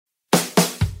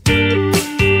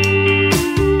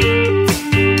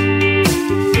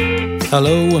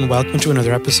Hello and welcome to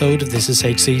another episode of This is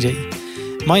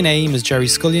HCD. My name is Jerry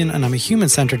Scullion and I'm a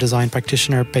human-centred design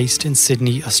practitioner based in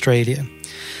Sydney, Australia.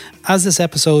 As this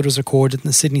episode was recorded in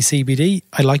the Sydney CBD,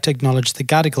 I'd like to acknowledge the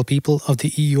Gadigal people of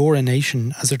the Eora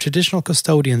Nation as the traditional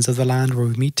custodians of the land where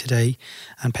we meet today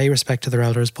and pay respect to their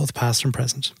elders both past and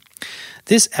present.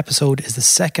 This episode is the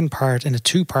second part in a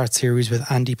two-part series with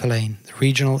Andy Polaine, the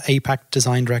Regional APAC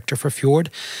Design Director for Fjord,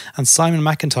 and Simon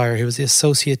McIntyre, who is the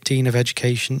Associate Dean of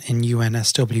Education in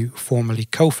UNSW, formerly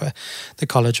COFA, the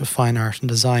College of Fine Art and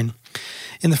Design.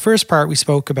 In the first part, we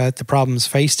spoke about the problems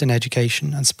faced in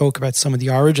education and spoke about some of the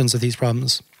origins of these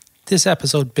problems. This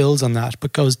episode builds on that,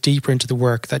 but goes deeper into the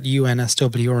work that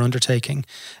UNSW are undertaking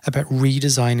about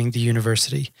redesigning the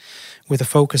university, with a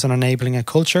focus on enabling a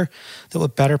culture that will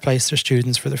better place their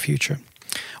students for their future.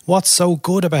 What's so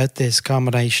good about this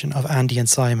combination of Andy and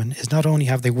Simon is not only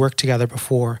have they worked together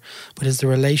before, but is the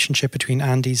relationship between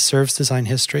Andy's service design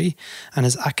history and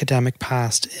his academic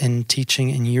past in teaching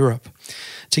in Europe.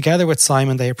 Together with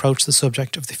Simon, they approach the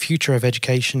subject of the future of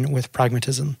education with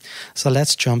pragmatism. So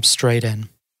let's jump straight in.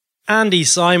 Andy,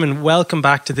 Simon, welcome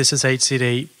back to This is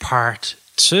HCD Part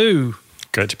 2.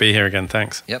 Good to be here again,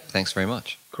 thanks. Yep, thanks very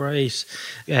much. Great.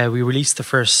 We released the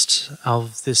first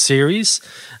of this series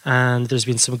and there's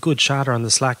been some good chatter on the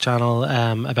Slack channel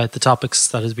about the topics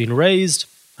that has been raised.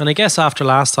 And I guess after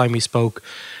last time we spoke,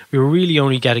 we were really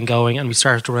only getting going and we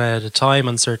started to run out of time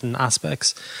on certain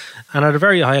aspects. And at a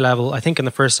very high level, I think in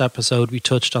the first episode, we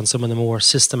touched on some of the more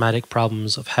systematic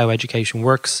problems of how education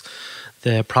works,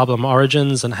 the problem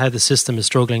origins and how the system is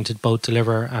struggling to both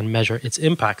deliver and measure its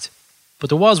impact. But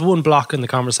there was one block in the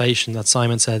conversation that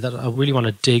Simon said that I really want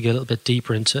to dig a little bit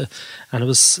deeper into. And it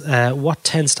was what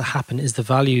tends to happen is the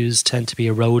values tend to be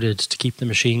eroded to keep the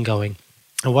machine going.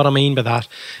 And what I mean by that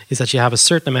is that you have a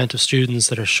certain amount of students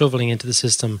that are shoveling into the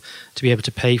system to be able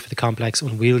to pay for the complex,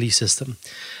 unwieldy system.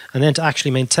 And then to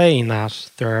actually maintain that,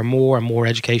 there are more and more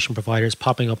education providers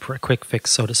popping up for a quick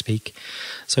fix, so to speak.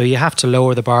 So you have to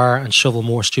lower the bar and shovel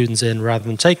more students in rather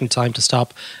than taking time to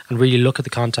stop and really look at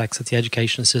the context that the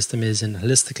educational system is in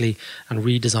holistically and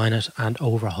redesign it and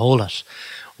overhaul it.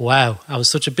 Wow, that was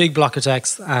such a big block of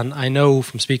text. And I know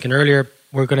from speaking earlier,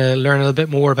 we're going to learn a little bit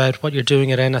more about what you're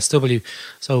doing at NSW.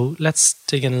 So let's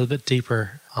dig in a little bit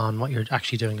deeper on what you're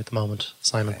actually doing at the moment,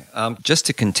 Simon. Okay. Just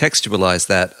to contextualize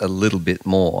that a little bit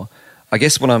more, I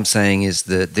guess what I'm saying is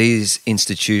that these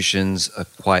institutions are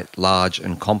quite large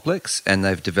and complex, and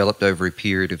they've developed over a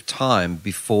period of time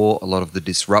before a lot of the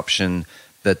disruption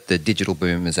that the digital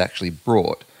boom has actually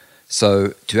brought.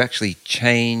 So to actually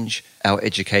change our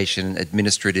education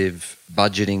administrative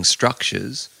budgeting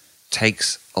structures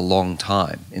takes a long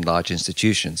time in large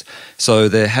institutions. So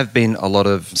there have been a lot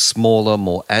of smaller,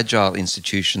 more agile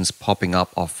institutions popping up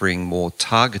offering more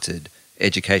targeted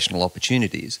educational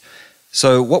opportunities.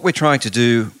 So what we're trying to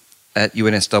do at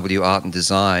UNSW Art and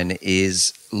Design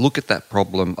is look at that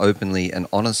problem openly and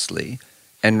honestly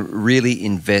and really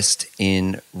invest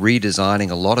in redesigning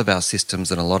a lot of our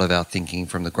systems and a lot of our thinking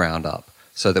from the ground up,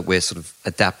 so that we're sort of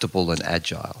adaptable and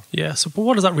agile. Yeah, so but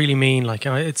what does that really mean? Like,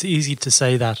 it's easy to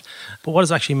say that, but what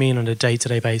does it actually mean on a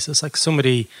day-to-day basis? Like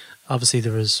somebody, obviously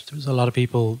there was a lot of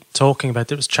people talking about,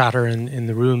 there was chatter in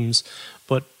the rooms,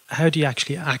 but how do you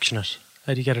actually action it?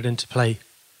 How do you get it into play?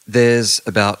 There's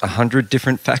about 100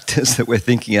 different factors that we're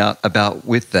thinking about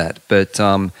with that, but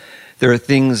there are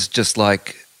things just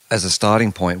like, as a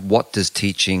starting point, what does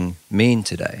teaching mean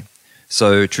today?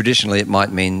 So traditionally, it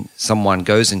might mean someone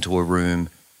goes into a room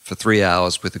for 3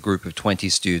 hours with a group of 20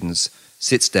 students,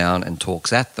 sits down and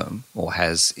talks at them or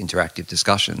has interactive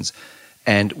discussions.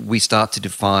 And we start to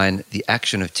define the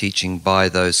action of teaching by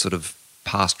those sort of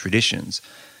past traditions.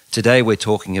 Today, we're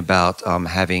talking about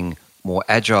having more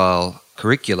agile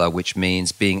curricula, which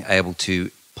means being able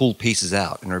to pull pieces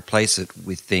out and replace it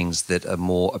with things that are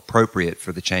more appropriate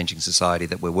for the changing society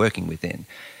that we're working within.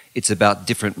 It's about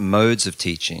different modes of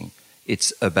teaching.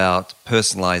 It's about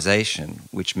personalization,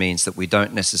 which means that we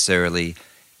don't necessarily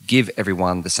give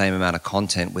everyone the same amount of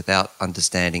content without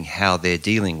understanding how they're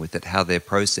dealing with it, how they're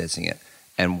processing it,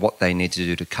 and what they need to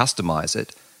do to customize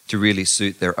it to really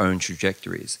suit their own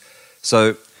trajectories.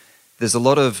 So there's a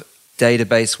lot of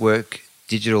database work,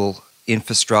 digital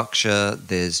infrastructure,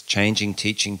 there's changing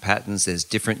teaching patterns, there's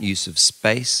different use of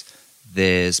space,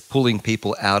 there's pulling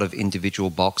people out of individual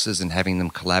boxes and having them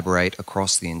collaborate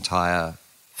across the entire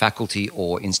faculty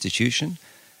or institution,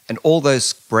 and all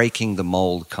those breaking the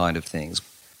mold kind of things.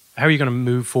 How are you going to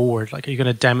move forward? Like, are you going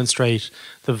to demonstrate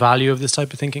the value of this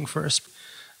type of thinking first?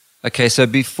 Okay, so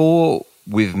before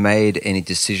we've made any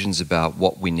decisions about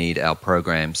what we need our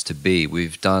programs to be,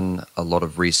 we've done a lot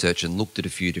of research and looked at a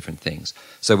few different things.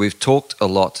 So we've talked a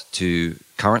lot to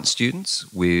current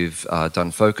students. We've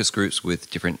done focus groups with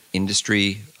different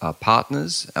industry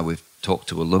partners. We've talked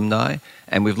to alumni.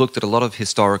 And we've looked at a lot of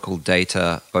historical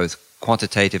data, both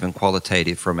quantitative and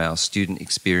qualitative, from our student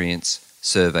experience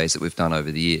surveys that we've done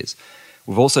over the years.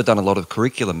 We've also done a lot of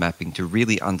curriculum mapping to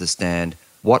really understand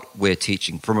what we're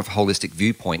teaching from a holistic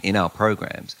viewpoint in our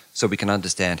programs, so we can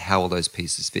understand how all those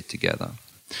pieces fit together.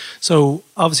 So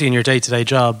obviously in your day-to-day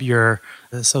job, you're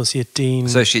Associate Dean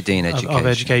of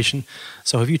Education.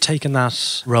 So have you taken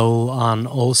that role on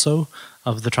also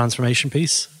of the transformation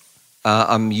piece?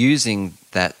 I'm using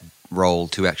that role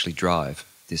to actually drive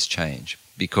this change,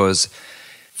 because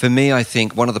for me, I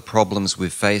think one of the problems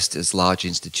we've faced as large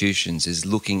institutions is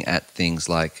looking at things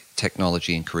like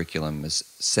technology and curriculum as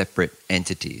separate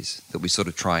entities that we sort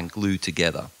of try and glue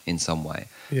together in some way.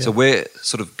 Yeah. So we're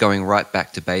sort of going right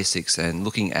back to basics and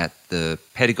looking at the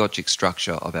pedagogic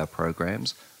structure of our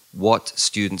programs, what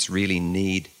students really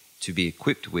need to be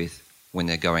equipped with when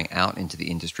they're going out into the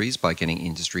industries by getting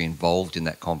industry involved in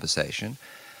that conversation,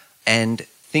 and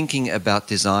thinking about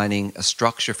designing a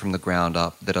structure from the ground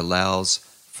up that allows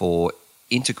for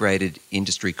integrated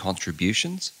industry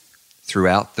contributions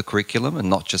throughout the curriculum, and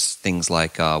not just things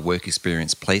like work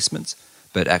experience placements,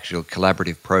 but actual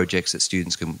collaborative projects that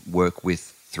students can work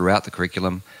with throughout the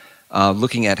curriculum.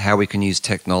 Looking at how we can use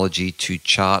technology to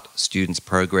chart students'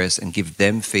 progress and give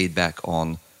them feedback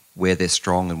on where they're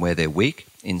strong and where they're weak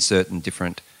in certain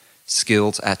different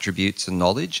skills, attributes and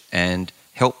knowledge, and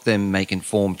help them make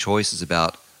informed choices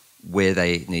about where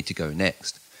they need to go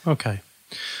next. Okay.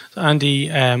 So Andy,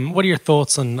 what are your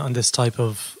thoughts on this type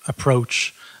of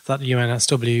approach that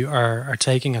UNSW are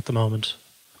taking at the moment?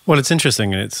 Well, it's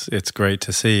interesting, and it's great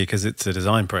to see, because it's a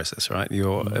design process, right?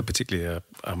 You're particularly,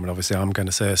 obviously I'm going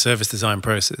to say a service design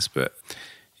process, but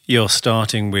you're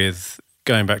starting with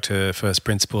going back to first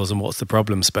principles and what's the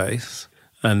problem space,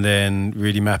 and then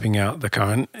really mapping out the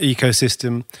current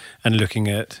ecosystem and looking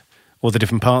at all the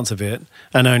different parts of it,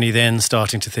 and only then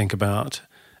starting to think about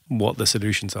what the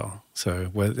solutions are.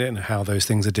 So how those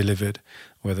things are delivered,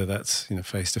 whether that's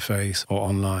face-to-face or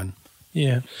online.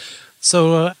 Yeah.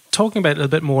 So talking about a little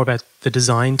bit more about the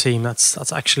design team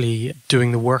that's actually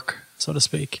doing the work, so to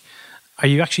speak. Are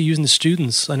you actually using the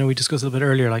students? I know we discussed a little bit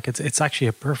earlier, like it's actually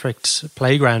a perfect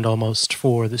playground almost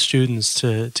for the students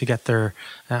to get their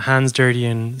hands dirty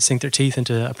and sink their teeth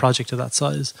into a project of that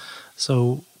size.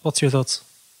 So what's your thoughts?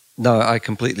 No, I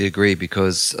completely agree,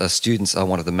 because students are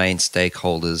one of the main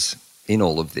stakeholders in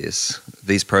all of this.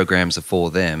 These programs are for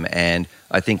them, and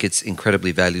I think it's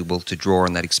incredibly valuable to draw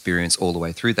on that experience all the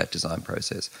way through that design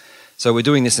process. So we're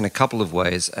doing this in a couple of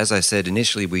ways. As I said,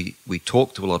 initially we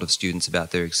talk to a lot of students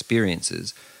about their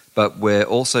experiences, but we're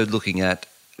also looking at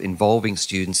involving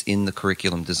students in the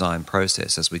curriculum design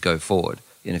process as we go forward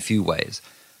in a few ways.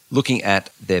 Looking at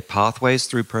their pathways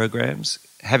through programs,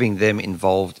 having them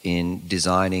involved in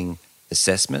designing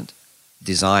assessment,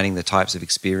 designing the types of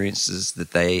experiences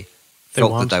that they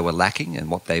felt that they were lacking and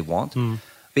what they want.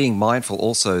 Being mindful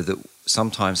also that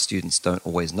sometimes students don't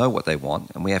always know what they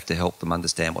want, and we have to help them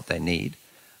understand what they need.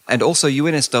 And also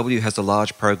UNSW has a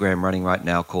large program running right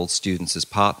now called Students as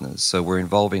Partners. So we're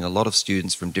involving a lot of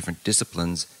students from different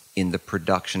disciplines in the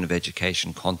production of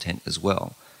education content as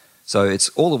well. So it's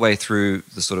all the way through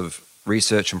the sort of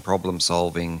research and problem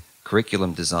solving,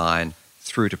 curriculum design,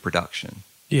 through to production.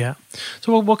 Yeah.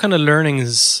 So what kind of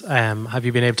learnings have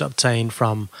you been able to obtain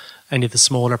from any of the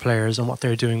smaller players and what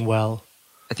they're doing well?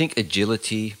 I think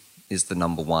agility is the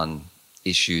number one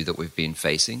issue that we've been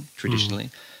facing traditionally.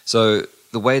 So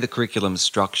the way the curriculum is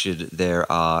structured, there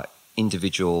are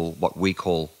individual, what we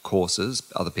call courses,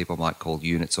 other people might call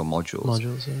units or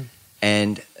modules. Yeah.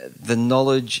 And the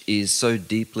knowledge is so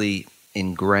deeply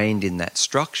ingrained in that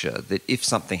structure that if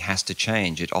something has to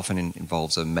change, it often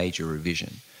involves a major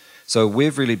revision. So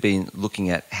we've really been looking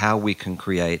at how we can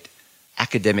create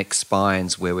academic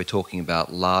spines where we're talking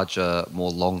about larger,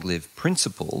 more long-lived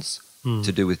principles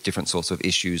to do with different sorts of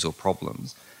issues or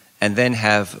problems, and then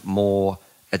have more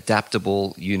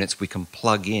adaptable units we can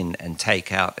plug in and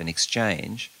take out and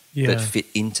exchange that fit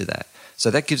into that.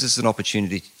 So that gives us an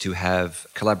opportunity to have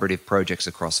collaborative projects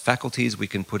across faculties. We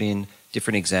can put in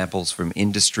different examples from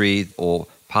industry or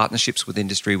partnerships with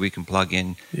industry we can plug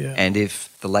in. Yeah. And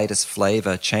if the latest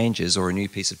flavor changes or a new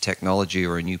piece of technology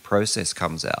or a new process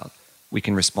comes out, we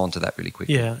can respond to that really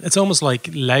quickly. Yeah, it's almost like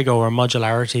Lego or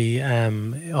modularity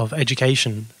of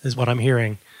education is what I'm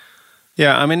hearing.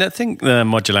 Yeah, I mean, I think the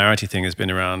modularity thing has been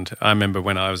around. I remember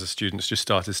when I was a student, just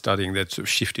started studying, they'd sort of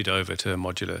shifted over to a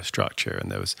modular structure.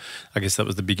 And I guess that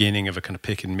was the beginning of a kind of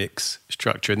pick and mix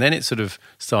structure. And then it sort of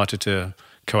started to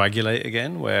coagulate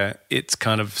again, where it's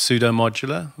kind of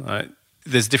pseudo-modular, right?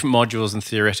 There's different modules, and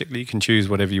theoretically you can choose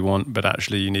whatever you want, but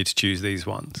actually you need to choose these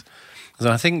ones.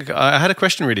 So I think I had a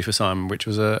question really for Simon, which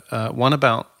was one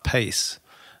about pace.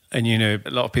 And, a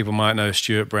lot of people might know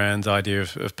Stuart Brand's idea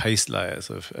of pace layers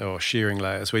or shearing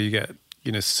layers, where you get,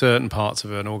 certain parts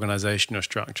of an organisation or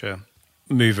structure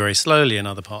move very slowly and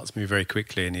other parts move very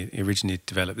quickly. And he originally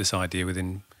developed this idea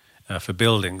for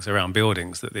buildings, around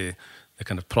buildings, that the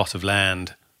kind of plot of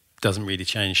land doesn't really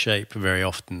change shape very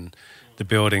often. The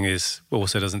building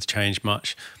also doesn't change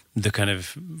much. The kind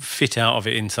of fit out of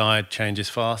it inside changes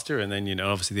faster, and then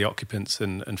obviously the occupants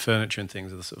and furniture and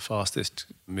things are the sort of fastest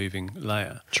moving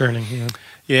layer. Churning,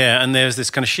 yeah. And there's this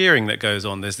kind of shearing that goes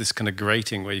on. There's this kind of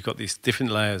grating where you've got these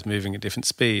different layers moving at different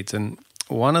speeds. And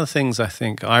one of the things I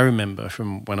think I remember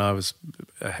from when I was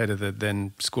head of the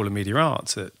then School of Media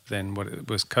Arts at then what it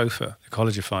was COFA, the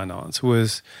College of Fine Arts,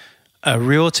 was a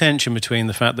real tension between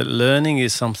the fact that learning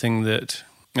is something that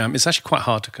it's actually quite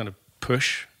hard to kind of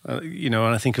push. And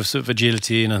I think of sort of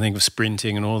agility, and I think of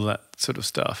sprinting and all that sort of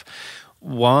stuff.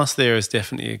 Whilst there is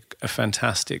definitely a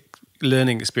fantastic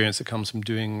learning experience that comes from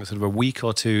doing sort of a week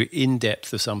or two in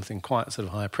depth of something quite sort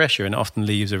of high pressure, and it often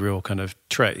leaves a real kind of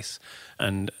trace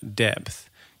and depth.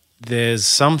 There's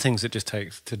some things that just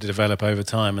take to develop over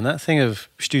time. And that thing of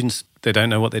students, they don't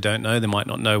know what they don't know. They might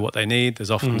not know what they need. There's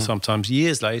often sometimes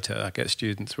years later, I get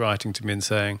students writing to me and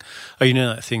saying, oh,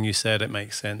 that thing you said, it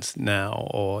makes sense now,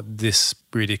 or this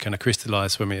really kind of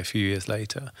crystallized for me a few years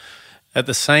later. At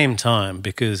the same time,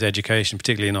 because education,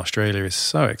 particularly in Australia, is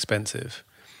so expensive,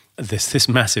 there's this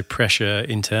massive pressure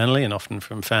internally and often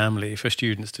from family for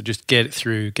students to just get it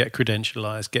through, get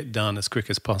credentialised, get done as quick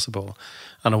as possible.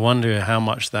 And I wonder how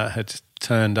much that had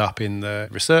turned up in the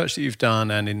research that you've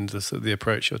done and in the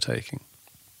approach you're taking.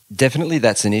 Definitely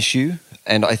that's an issue.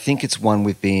 And I think it's one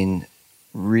we've been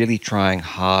really trying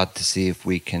hard to see if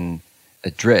we can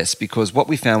address, because what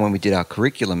we found when we did our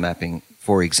curriculum mapping,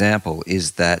 for example,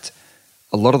 is that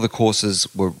a lot of the courses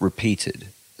were repeated.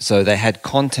 So they had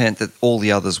content that all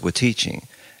the others were teaching,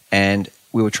 and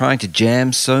we were trying to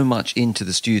jam so much into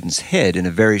the student's head in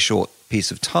a very short piece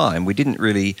of time. We didn't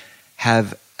really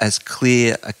have as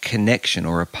clear a connection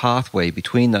or a pathway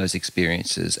between those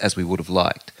experiences as we would have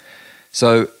liked.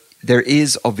 So there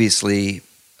is obviously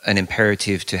an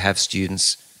imperative to have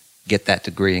students get that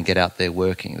degree and get out there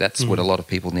working. That's what a lot of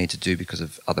people need to do because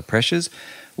of other pressures.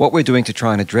 What we're doing to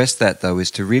try and address that, though,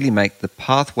 is to really make the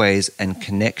pathways and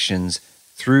connections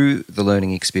through the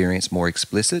learning experience more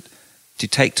explicit, to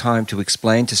take time to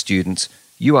explain to students,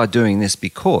 you are doing this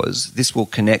because this will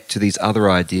connect to these other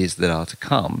ideas that are to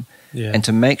come, and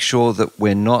to make sure that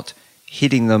we're not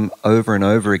hitting them over and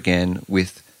over again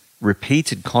with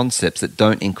repeated concepts that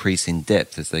don't increase in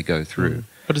depth as they go through.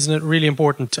 But isn't it really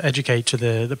important to educate to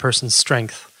the person's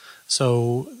strength?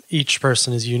 So each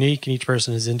person is unique and each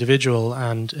person is individual,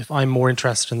 and if I'm more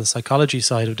interested in the psychology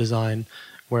side of design,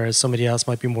 whereas somebody else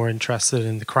might be more interested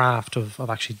in the craft of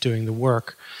actually doing the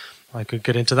work. I could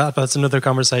get into that, but that's another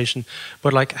conversation.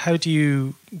 But how do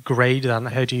you grade that, and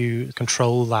how do you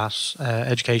control that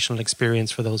educational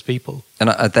experience for those people? And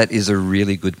that is a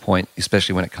really good point,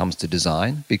 especially when it comes to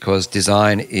design, because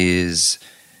design is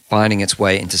finding its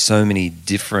way into so many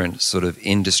different sort of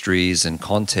industries and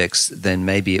contexts than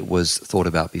maybe it was thought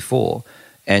about before.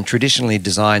 And traditionally,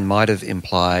 design might have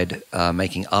implied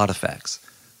making artifacts,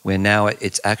 where now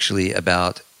it's actually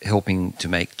about helping to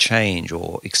make change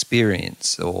or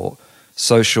experience or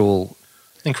social...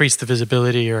 Increase the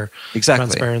visibility or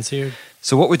transparency.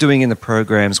 So what we're doing in the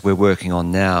programs we're working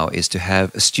on now is to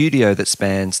have a studio that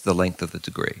spans the length of the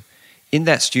degree. In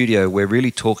that studio, we're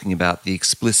really talking about the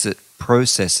explicit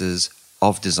processes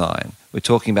of design. We're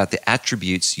talking about the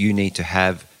attributes you need to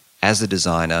have as a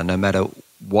designer, no matter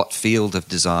what field of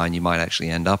design you might actually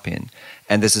end up in.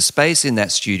 And there's a space in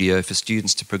that studio for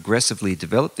students to progressively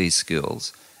develop these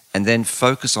skills and then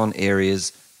focus on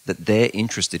areas that they're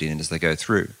interested in as they go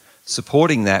through.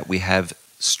 Supporting that, we have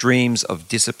streams of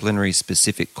disciplinary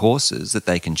specific courses that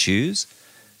they can choose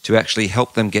to actually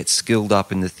help them get skilled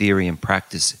up in the theory and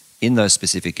practice in those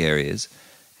specific areas.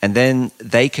 And then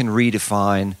they can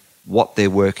redefine what they're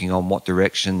working on, what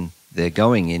direction they're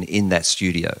going in that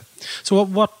studio. So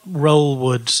what role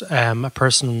would a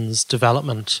person's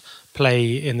development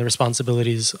play in the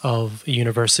responsibilities of a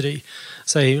university?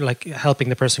 Say, helping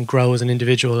the person grow as an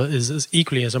individual is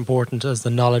equally as important as the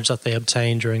knowledge that they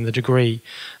obtain during the degree.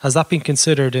 Has that been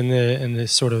considered in the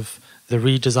sort of the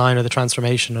redesign or the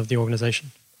transformation of the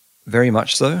organization? Very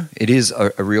much so. It is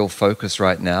a real focus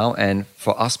right now. And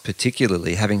for us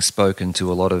particularly, having spoken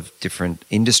to a lot of different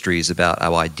industries about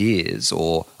our ideas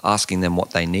or asking them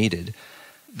what they needed,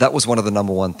 that was one of the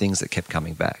number one things that kept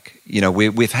coming back. You know,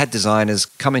 we've had designers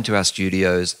come into our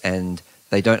studios and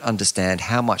they don't understand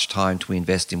how much time to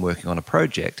invest in working on a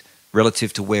project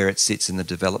relative to where it sits in the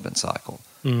development cycle.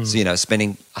 So, you know,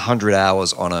 spending 100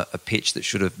 hours on a pitch that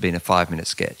should have been a 5-minute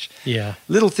sketch. Yeah.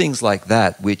 Little things like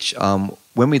that, which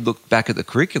when we looked back at the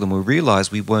curriculum, we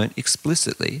realized we weren't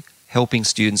explicitly helping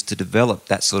students to develop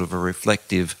that sort of a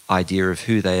reflective idea of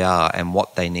who they are and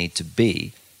what they need to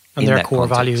be. And their core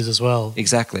values as well.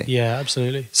 Exactly. Yeah,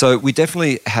 absolutely. So we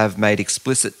definitely have made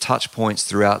explicit touch points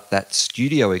throughout that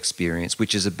studio experience,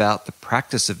 which is about the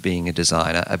practice of being a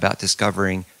designer, about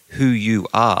discovering who you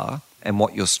are and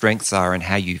what your strengths are and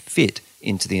how you fit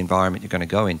into the environment you're going to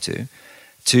go into,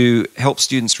 to help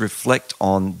students reflect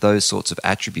on those sorts of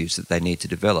attributes that they need to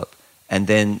develop. And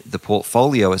then the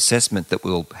portfolio assessment that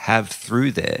we'll have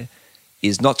through there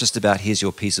is not just about here's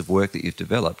your piece of work that you've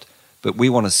developed, but we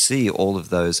want to see all of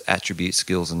those attributes,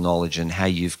 skills and knowledge and how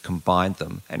you've combined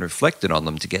them and reflected on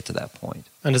them to get to that point.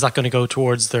 And is that going to go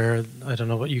towards their, I don't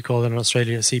know what you call it in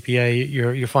Australia, CPA,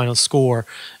 your final score?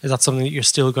 Is that something that you're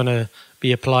still going to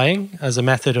be applying as a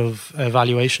method of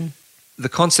evaluation? The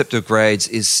concept of grades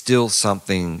is still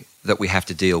something that we have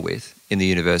to deal with in the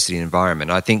university environment.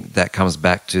 I think that comes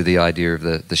back to the idea of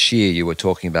the shear you were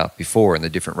talking about before and the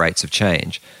different rates of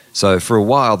change. So for a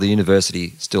while, the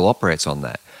university still operates on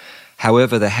that.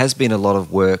 However, there has been a lot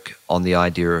of work on the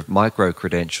idea of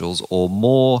micro-credentials or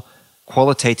more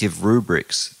qualitative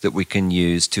rubrics that we can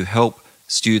use to help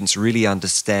students really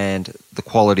understand the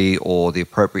quality or the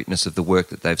appropriateness of the work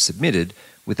that they've submitted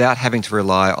without having to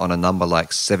rely on a number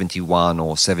like 71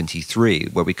 or 73,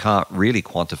 where we can't really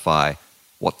quantify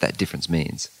what that difference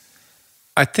means.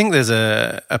 I think there's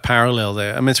a parallel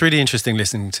there. I mean, it's really interesting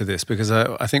listening to this because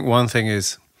I think one thing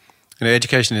is, you know,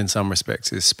 education in some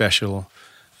respects is special.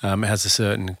 It has a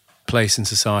certain place in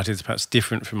society that's perhaps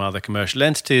different from other commercial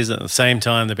entities. At the same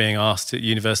time,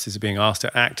 universities are being asked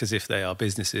to act as if they are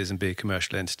businesses and be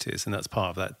commercial entities, and that's part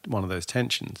of that, one of those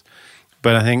tensions.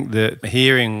 But I think that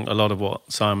hearing a lot of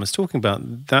what Simon was talking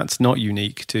about, that's not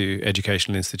unique to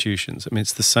educational institutions. I mean,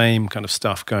 it's the same kind of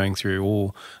stuff going through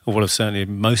all of what have certainly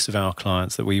most of our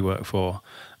clients that we work for.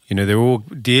 You know, they're all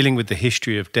dealing with the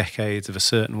history of decades of a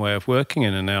certain way of working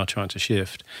and are now trying to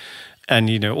shift. And,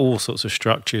 you know, all sorts of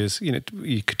structures, you know,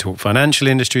 you could talk financial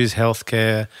industries,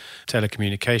 healthcare,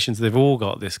 telecommunications, they've all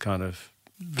got this kind of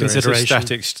consideration.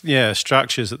 Static,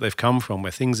 structures that they've come from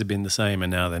where things have been the same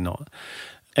and now they're not.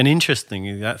 And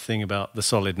interestingly, that thing about the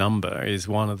solid number is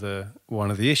one of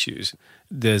the issues.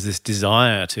 There's this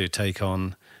desire to take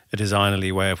on a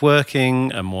designerly way of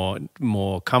working, and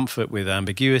more comfort with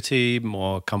ambiguity,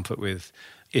 more comfort with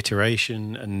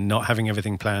iteration and not having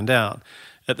everything planned out.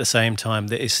 At the same time,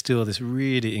 there is still this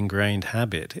really ingrained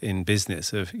habit in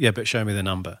business of, but show me the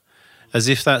number. As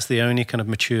if that's the only kind of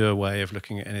mature way of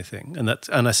looking at anything.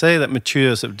 And I say that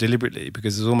mature sort of deliberately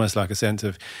because there's almost like a sense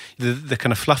of the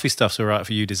kind of fluffy stuff's all right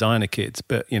for you designer kids,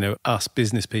 but, you know, us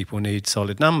business people need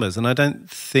solid numbers. And I don't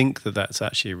think that that's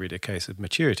actually really a case of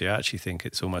maturity. I actually think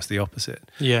it's almost the opposite.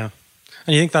 Yeah.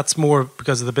 And you think that's more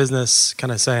because of the business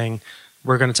kind of saying,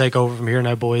 we're going to take over from here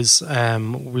now, boys.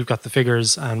 We've got the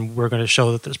figures and we're going to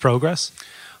show that there's progress?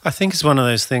 I think it's one of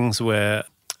those things where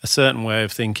a certain way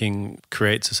of thinking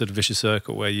creates a sort of vicious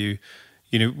circle where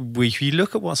if you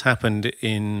look at what's happened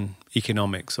in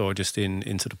economics or just in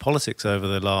sort of politics over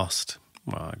the last,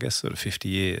 well, I guess sort of 50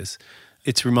 years,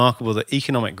 it's remarkable that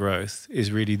economic growth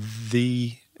is really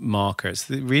the marker. It's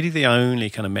really the only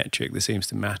kind of metric that seems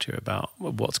to matter about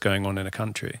what's going on in a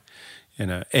country. You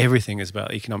know, everything is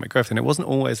about economic growth, and it wasn't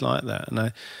always like that.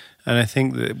 And I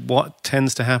think that what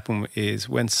tends to happen is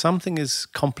when something is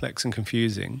complex and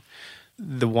confusing,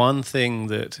 the one thing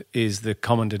that is the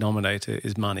common denominator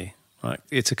is money. Right?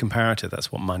 It's a comparator.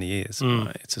 That's what money is.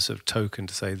 Right? It's a sort of token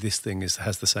to say this thing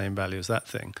has the same value as that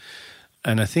thing.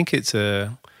 And I think it's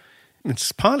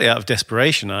partly out of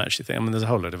desperation, I actually think. I mean, there's a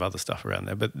whole lot of other stuff around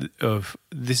there, but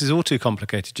this is all too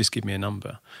complicated, just give me a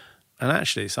number. And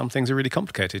actually, some things are really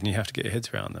complicated and you have to get your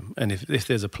heads around them. And if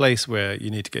there's a place where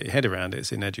you need to get your head around it,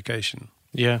 it's in education.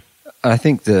 Yeah. I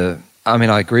think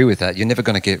I agree with that. You're never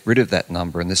going to get rid of that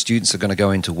number, and the students are going to go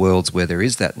into worlds where there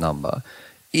is that number.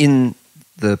 In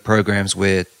the programs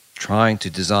we're trying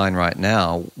to design right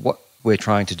now, what we're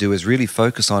trying to do is really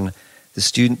focus on the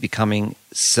student becoming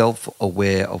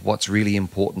self-aware of what's really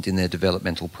important in their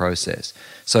developmental process.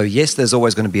 So yes, there's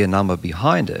always going to be a number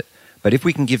behind it, but if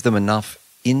we can give them enough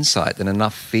insight and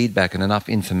enough feedback and enough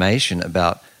information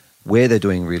about where they're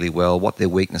doing really well, what their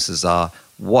weaknesses are,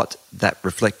 what that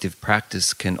reflective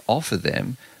practice can offer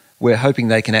them, we're hoping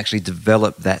they can actually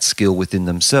develop that skill within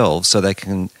themselves so they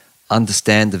can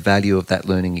understand the value of that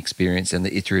learning experience and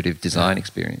the iterative design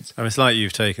experience. I mean, it's like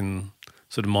you've taken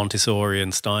sort of Montessori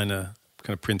and Steiner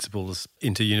kind of principles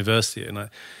into university. And I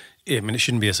mean, it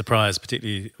shouldn't be a surprise,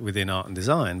 particularly within art and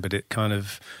design, but it kind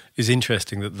of is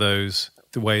interesting that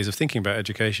the ways of thinking about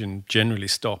education generally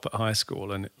stop at high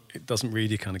school and it doesn't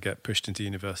really kind of get pushed into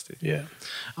university. Yeah.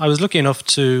 I was lucky enough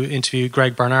to interview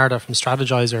Greg Bernarda from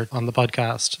Strategizer on the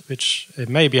podcast, which it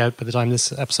may be out by the time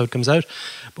this episode comes out.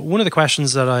 But one of the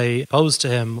questions that I posed to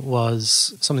him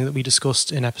was something that we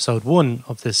discussed in episode 1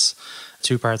 of this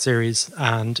 2-part series,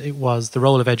 and it was the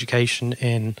role of education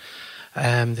in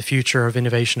the future of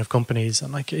innovation of companies,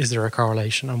 and like, is there a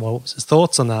correlation, and what was his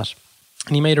thoughts on that?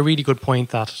 And he made a really good point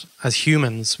that as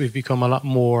humans, we've become a lot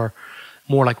more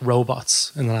like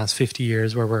robots in the last 50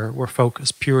 years, where we're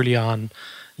focused purely on,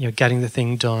 you know, getting the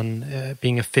thing done,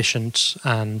 being efficient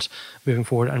and moving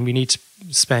forward. And we need to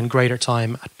spend greater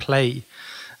time at play.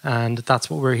 And that's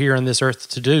what we're here on this earth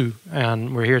to do.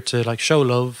 And we're here to like show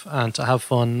love and to have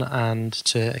fun and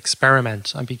to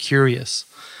experiment and be curious.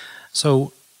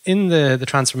 So in the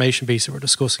transformation piece that we're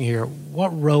discussing here, what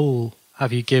role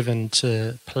have you given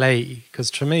to play?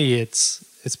 Because to me, it's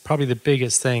probably the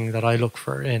biggest thing that I look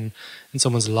for in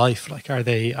someone's life. Like, are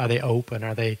they open?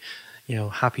 Are they, you know,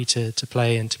 happy to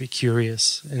play and to be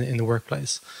curious in the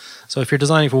workplace? So if you're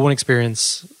designing for one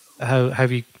experience, how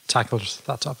have you tackled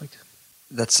that topic?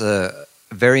 That's a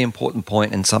very important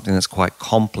point and something that's quite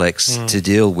complex to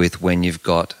deal with when you've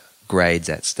got grades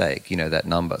at stake, you know, that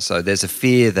number. So there's a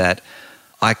fear that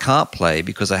I can't play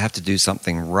because I have to do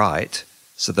something right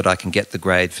so that I can get the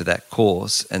grade for that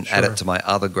course and add it to my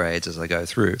other grades as I go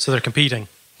through. So they're competing.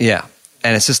 Yeah.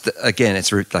 And it's just, again,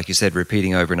 it's like you said,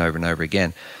 repeating over and over and over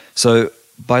again. So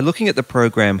by looking at the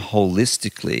program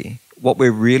holistically, what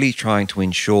we're really trying to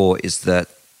ensure is that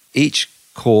each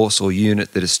course or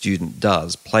unit that a student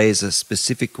does plays a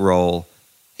specific role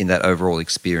in that overall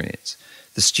experience.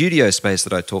 The studio space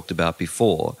that I talked about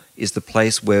before is the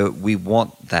place where we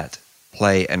want that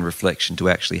play and reflection to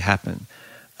actually happen.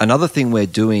 Another thing we're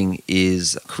doing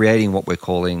is creating what we're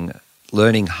calling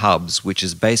learning hubs, which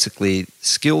is basically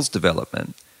skills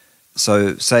development.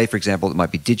 So say, for example, it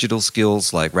might be digital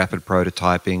skills like rapid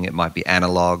prototyping, it might be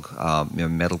analog,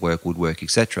 metalwork, woodwork,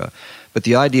 etc. But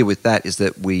the idea with that is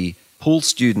that we pull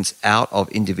students out of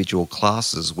individual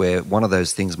classes where one of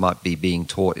those things might be being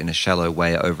taught in a shallow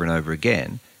way over and over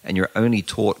again, and you're only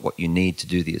taught what you need to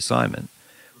do the assignment.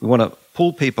 We want to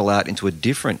pull people out into a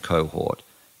different cohort,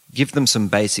 give them some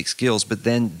basic skills, but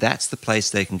then that's the place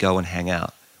they can go and hang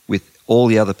out with all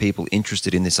the other people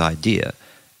interested in this idea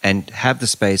and have the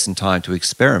space and time to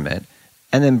experiment,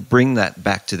 and then bring that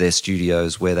back to their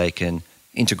studios where they can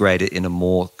integrate it in a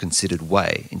more considered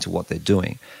way into what they're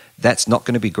doing. That's not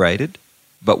going to be graded,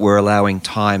 but we're allowing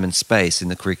time and space in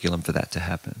the curriculum for that to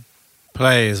happen.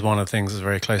 Play is one of the things that's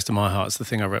very close to my heart. It's the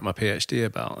thing I wrote my PhD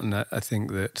about. And I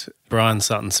think that Brian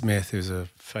Sutton Smith, who's a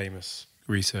famous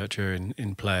researcher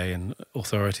in play and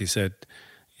authority, said,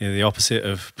 you know, the opposite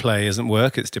of play isn't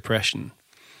work, it's depression.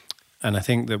 And I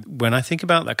think that when I think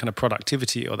about that kind of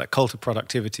productivity or that cult of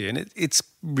productivity, and it's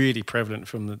really prevalent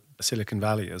from the Silicon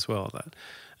Valley as well, that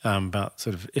about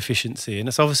sort of efficiency. And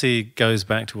this obviously goes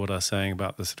back to what I was saying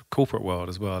about the sort of corporate world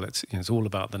as well. It's, you know, it's all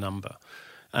about the number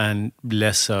and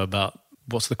less so about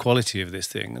what's the quality of this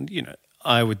thing. And, you know,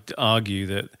 I would argue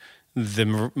that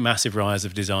the massive rise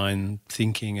of design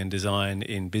thinking and design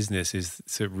in business is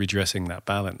sort of redressing that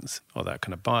balance or that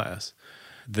kind of bias.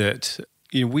 That,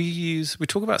 you know, we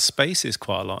talk about spaces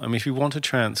quite a lot. I mean, if you want to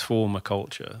transform a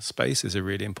culture, spaces are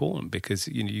really important because,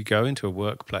 you know, you go into a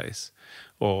workplace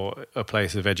or a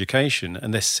place of education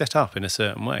and they're set up in a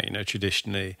certain way, you know,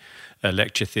 traditionally a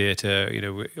lecture theatre, you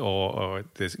know, or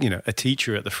there's, you know, a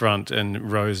teacher at the front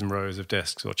and rows of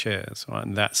desks or chairs, right?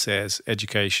 And that says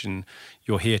education,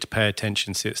 you're here to pay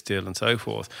attention, sit still and so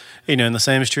forth. You know, and the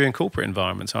same is true in corporate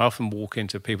environments. I often walk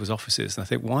into people's offices and I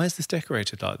think, why is this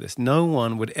decorated like this? No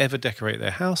one would ever decorate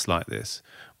their house like this.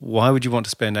 Why would you want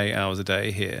to spend 8 hours a day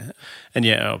here? And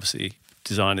yet, obviously,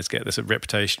 designers get this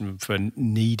reputation for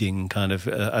needing kind of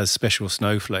as special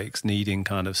snowflakes, needing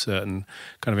kind of certain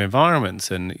kind of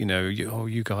environments, and you know,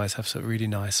 you guys have some really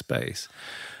nice space.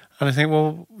 And I think,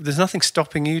 well, there's nothing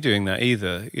stopping you doing that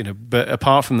either, you know. But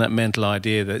apart from that mental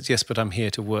idea that yes, but I'm here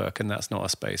to work, and that's not a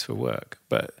space for work.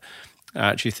 But I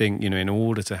actually think, you know, in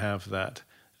order to have that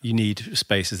You need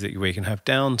spaces where you can have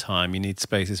downtime. You need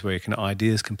spaces where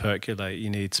ideas can percolate. You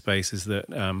need spaces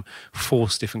that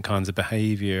force different kinds of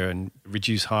behavior and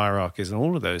reduce hierarchies and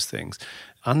all of those things.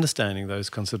 Understanding those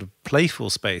kinds of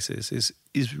playful spaces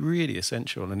is really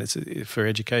essential, and it's for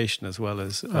education as well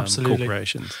as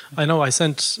corporations. I know I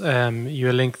sent you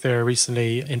a link there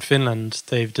recently. In Finland,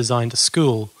 they've designed a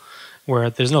school where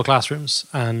there's no classrooms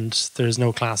and there's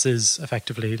no classes,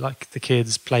 effectively. Like, the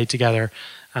kids play together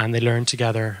and they learn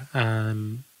together.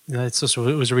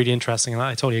 It was really interesting, and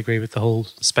I totally agree with the whole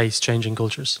space changing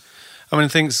cultures. I mean, I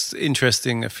think it's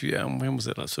interesting. When was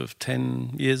it? Like sort of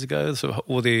 10 years ago. Sort of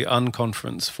all the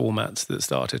unconference formats that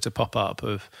started to pop up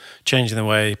of changing the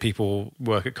way people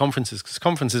work at conferences, because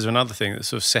conferences are another thing that's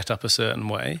sort of set up a certain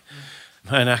way.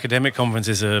 And academic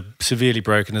conferences are severely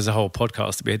broken. There's a whole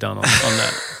podcast to be done on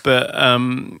that. But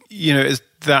it's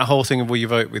that whole thing of where you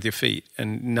vote with your feet,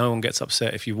 and no one gets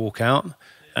upset if you walk out.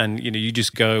 And you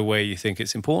just go where you think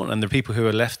it's important, and the people who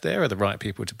are left there are the right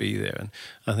people to be there. And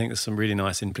I think there's some really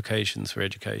nice implications for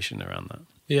education around that.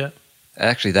 Yeah.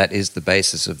 Actually, that is the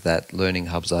basis of that learning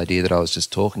hubs idea that I was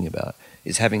just talking about,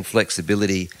 is having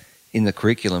flexibility in the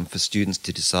curriculum for students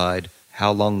to decide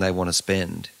how long they want to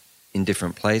spend in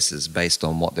different places based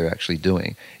on what they're actually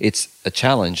doing. It's a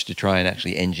challenge to try and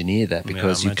actually engineer that,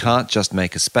 because you can't just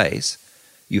make a space.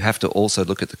 You have to also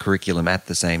look at the curriculum at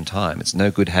the same time. It's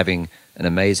no good having an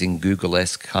amazing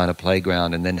Google-esque kind of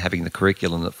playground and then having the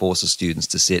curriculum that forces students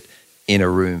to sit in a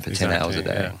room for 10 hours a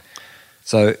day. Yeah.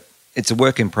 So it's a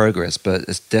work in progress, but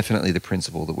it's definitely the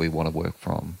principle that we want to work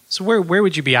from. So where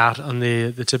would you be at on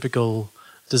the typical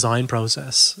design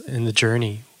process in the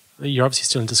journey? You're obviously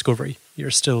still in discovery.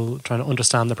 You're still trying to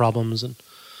understand the problems. And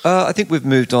I think we've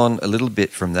moved on a little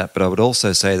bit from that, but I would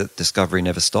also say that discovery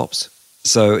never stops.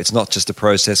 So it's not just a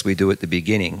process we do at the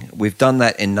beginning. We've done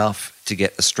that enough to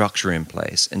get a structure in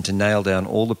place and to nail down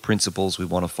all the principles we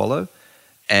want to follow.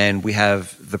 And we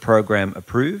have the program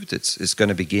approved. It's going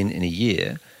to begin in a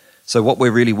year. So what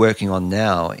we're really working on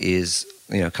now is,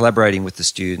 collaborating with the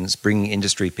students, bringing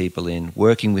industry people in,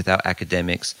 working with our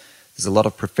academics. There's a lot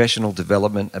of professional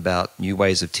development about new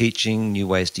ways of teaching, new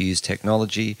ways to use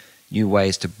technology, new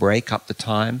ways to break up the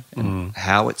time and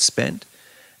how it's spent.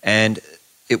 And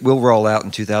it will roll out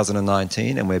in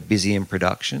 2019, and we're busy in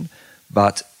production.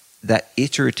 But that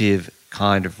iterative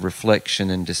kind of reflection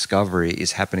and discovery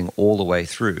is happening all the way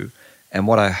through. And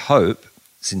what I hope,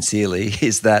 sincerely,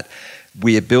 is that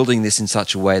we are building this in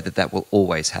such a way that will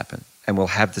always happen. And we'll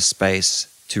have the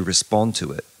space to respond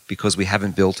to it, because we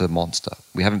haven't built a monster.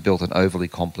 We haven't built an overly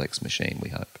complex machine, we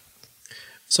hope.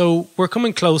 So we're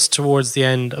coming close towards the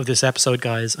end of this episode,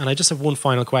 guys, and I just have one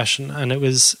final question. And it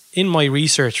was in my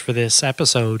research for this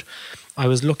episode, I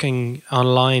was looking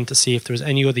online to see if there was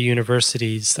any other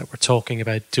universities that were talking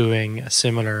about doing a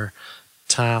similar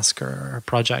task or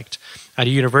project at a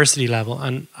university level,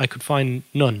 and I could find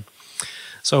none.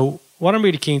 So what I'm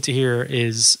really keen to hear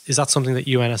is that something that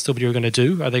UNSW are going to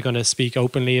do? Are they going to speak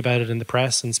openly about it in the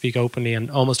press and speak openly and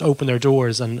almost open their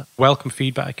doors and welcome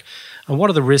feedback? And what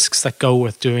are the risks that go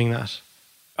with doing that?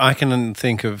 I can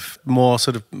think of more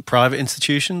sort of private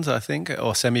institutions, I think,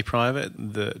 or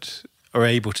semi-private, that are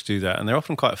able to do that. And they're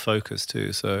often quite focused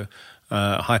too. So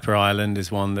Hyper Island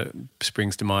is one that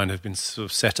springs to mind, have been sort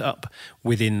of set up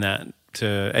within that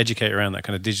to educate around that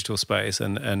kind of digital space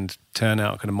and turn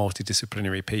out kind of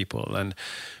multidisciplinary people. And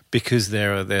because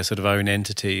they're their sort of own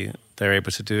entity, they're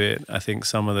able to do it. I think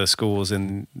some of the schools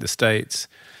in the States,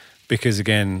 because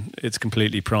again, it's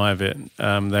completely private,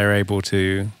 they're able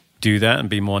to do that and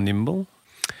be more nimble.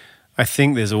 I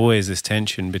think there's always this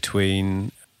tension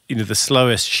between, the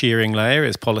slowest shearing layer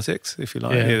is politics, if you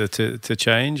like, to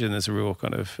change. And there's a real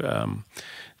kind of...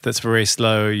 that's very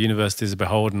slow. Universities are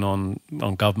beholden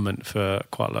on government for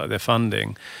quite a lot of their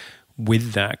funding.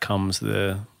 With that comes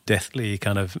the deathly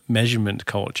kind of measurement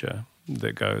culture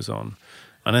that goes on.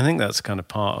 And I think that's kind of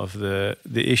part of the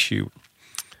issue.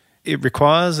 It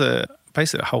requires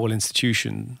basically a whole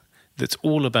institution that's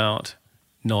all about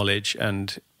knowledge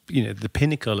and, the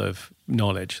pinnacle of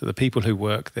knowledge. So the people who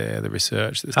work there, the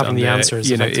research that's having done the there, answers,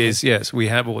 is, yes, we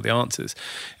have all the answers.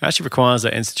 It actually requires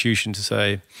that institution to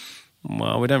say,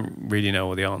 well, we don't really know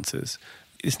all the answers.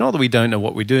 It's not that we don't know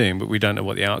what we're doing, but we don't know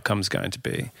what the outcome's going to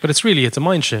be. But it's a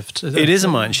mind shift. It is a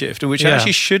mind shift, which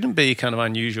actually shouldn't be kind of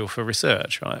unusual for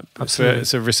research, right? Absolutely.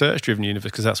 It's a research-driven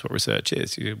universe, because that's what research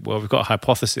is. We've got a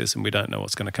hypothesis and we don't know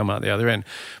what's going to come out the other end.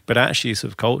 But actually, sort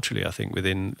of culturally, I think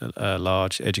within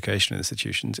large educational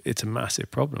institutions, it's a massive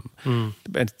problem.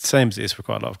 And same as it is for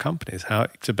quite a lot of companies. How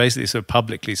to basically sort of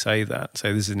publicly say this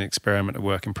is an experiment, a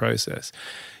work in process.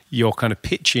 you're kind of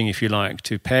pitching, if you like,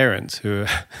 to parents who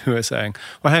are saying,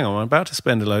 well, hang on, I'm about to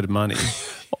spend a load of money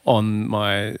on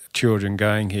my children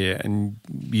going here, and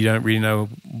you don't really know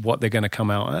what they're going to come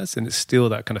out as, and it's still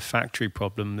that kind of factory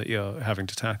problem that you're having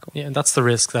to tackle. Yeah, and that's the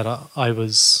risk that I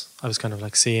was kind of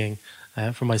like seeing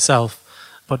for myself.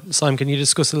 But Simon, can you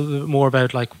discuss a little bit more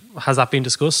about, like, has that been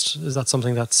discussed? Is that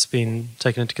something that's been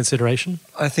taken into consideration?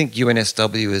 I think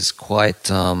UNSW is quite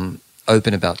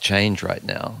open about change right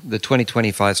now. The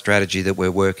 2025 strategy that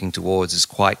we're working towards is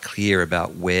quite clear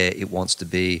about where it wants to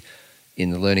be in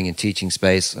the learning and teaching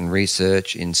space and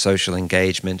research, in social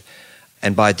engagement.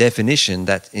 And by definition,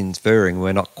 that's inferring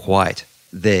we're not quite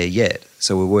there yet.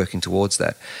 So we're working towards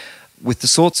that. With the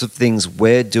sorts of things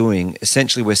we're doing,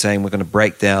 essentially we're saying we're going to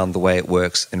break down the way it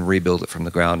works and rebuild it from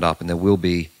the ground up. And there will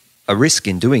be a risk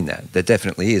in doing that. There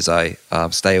definitely is. I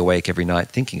stay awake every night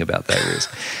thinking about that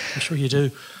risk. I'm sure you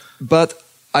do. But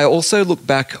I also look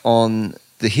back on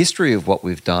the history of what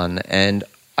we've done, and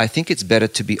I think it's better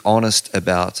to be honest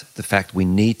about the fact we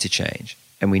need to change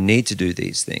and we need to do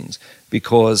these things,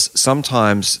 because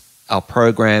sometimes our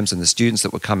programs and the students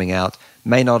that were coming out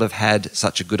may not have had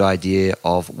such a good idea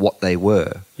of what they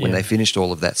were when they finished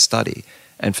all of that study.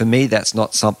 And for me, that's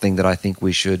not something that I think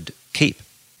we should keep.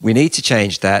 We need to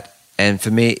change that. And for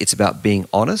me, it's about being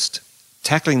honest,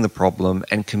 tackling the problem,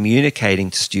 and communicating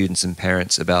to students and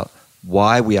parents about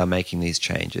why we are making these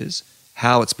changes,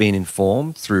 how it's been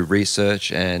informed through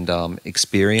research and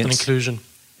experience. And inclusion.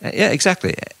 Yeah,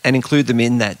 exactly. And include them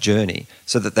in that journey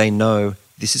so that they know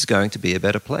this is going to be a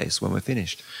better place when we're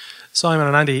finished. Simon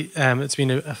and Andy, it's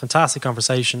been a fantastic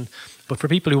conversation. But for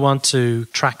people who want to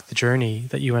track the journey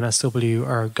that UNSW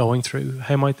are going through,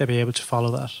 how might they be able to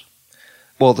follow that?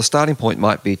 Well, the starting point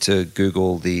might be to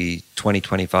Google the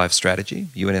 2025 strategy,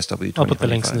 UNSW 2025. I'll put the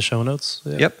links in the show notes.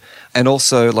 Yeah. Yep. And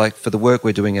also, like, for the work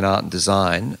we're doing in art and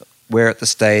design, we're at the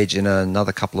stage in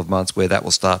another couple of months where that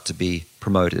will start to be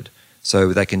promoted.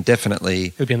 So they can definitely...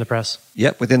 It'll be in the press.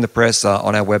 Yep, within the press,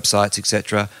 on our websites,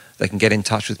 etc. They can get in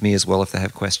touch with me as well if they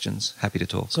have questions. Happy to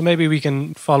talk. So maybe we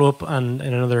can follow up in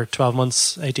another 12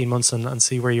 months, 18 months and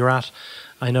see where you're at.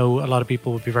 I know a lot of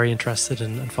people would be very interested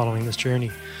in following this journey.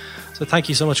 So thank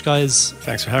you so much, guys.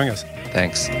 Thanks for having us.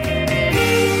 Thanks.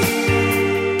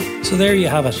 So there you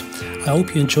have it. I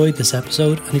hope you enjoyed this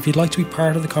episode, and if you'd like to be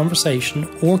part of the conversation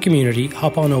or community,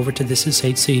 hop on over to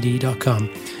thisishcd.com,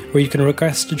 where you can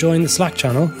request to join the Slack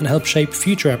channel and help shape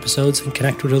future episodes and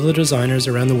connect with other designers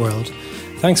around the world.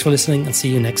 Thanks for listening, and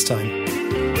see you next time.